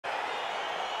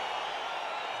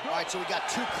All right, so we got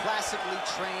two classically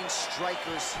trained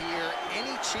strikers here.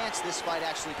 Any chance this fight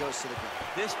actually goes to the ground?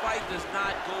 This fight does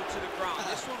not go to the ground.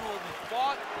 This one will be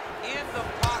fought in the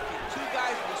pocket. Two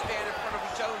guys will stand in front of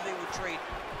each other. They will trade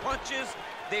punches.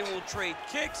 They will trade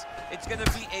kicks. It's going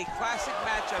to be a classic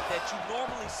matchup that you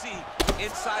normally see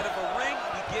inside of a ring.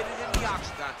 You get it in the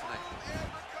octagon tonight.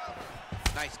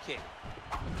 Nice kick.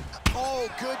 Oh,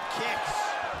 good kicks.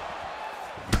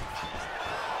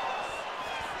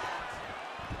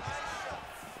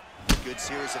 Good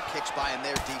series of kicks by him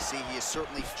there, DC. He has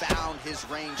certainly found his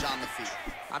range on the feet.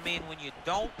 I mean, when you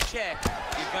don't check,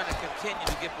 you're going to continue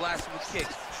to get blasted with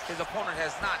kicks. His opponent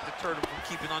has not deterred him from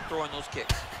keeping on throwing those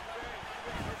kicks.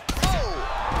 Oh!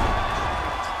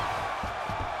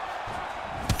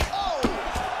 Oh!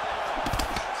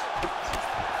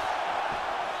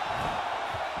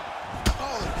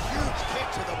 Oh, huge kick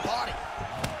to the body.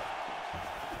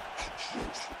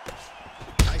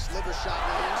 Nice liver shot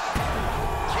lands.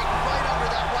 Kick right under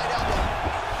that right elbow.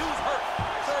 Dude's hurt.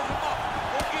 Serve him up.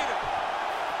 Go get him.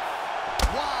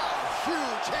 Wow,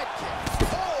 huge head kick.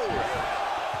 Oh!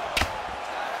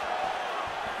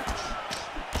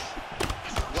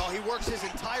 Well, he works his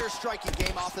entire striking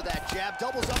game off of that jab.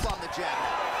 Doubles up on the jab.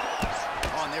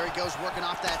 Oh, and there he goes working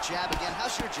off that jab again.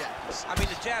 How's your jab? I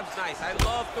mean, the jab's nice. I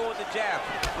love throwing the jab.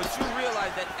 But you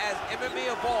realize that as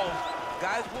MMA evolves,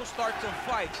 guys will start to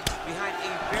fight behind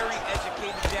a very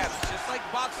educated jab. It's just like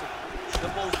boxing. The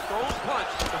most thrown punch,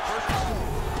 the first one.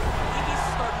 He needs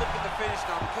to start looking to finish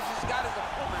now because he's got his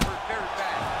opponent hurt very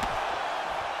bad.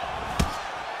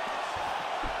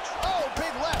 Oh,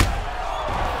 big left.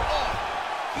 Oh,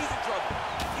 he's in trouble.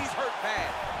 He's hurt bad.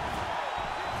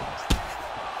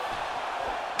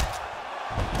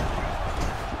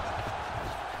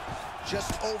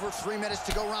 Just over 3 minutes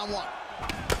to go round one.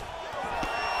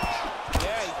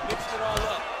 Yeah, he's mixed it all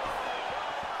up.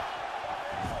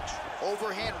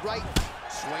 Overhand right,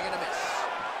 swing and a miss.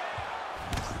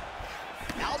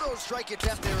 Aldo's strike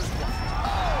attempt there is blocked.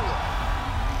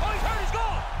 Oh! Oh, he's hurt, he's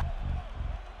gone!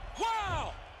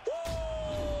 Wow! Woo!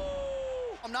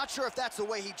 I'm not sure if that's the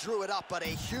way he drew it up, but a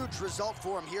huge result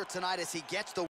for him here tonight as he gets the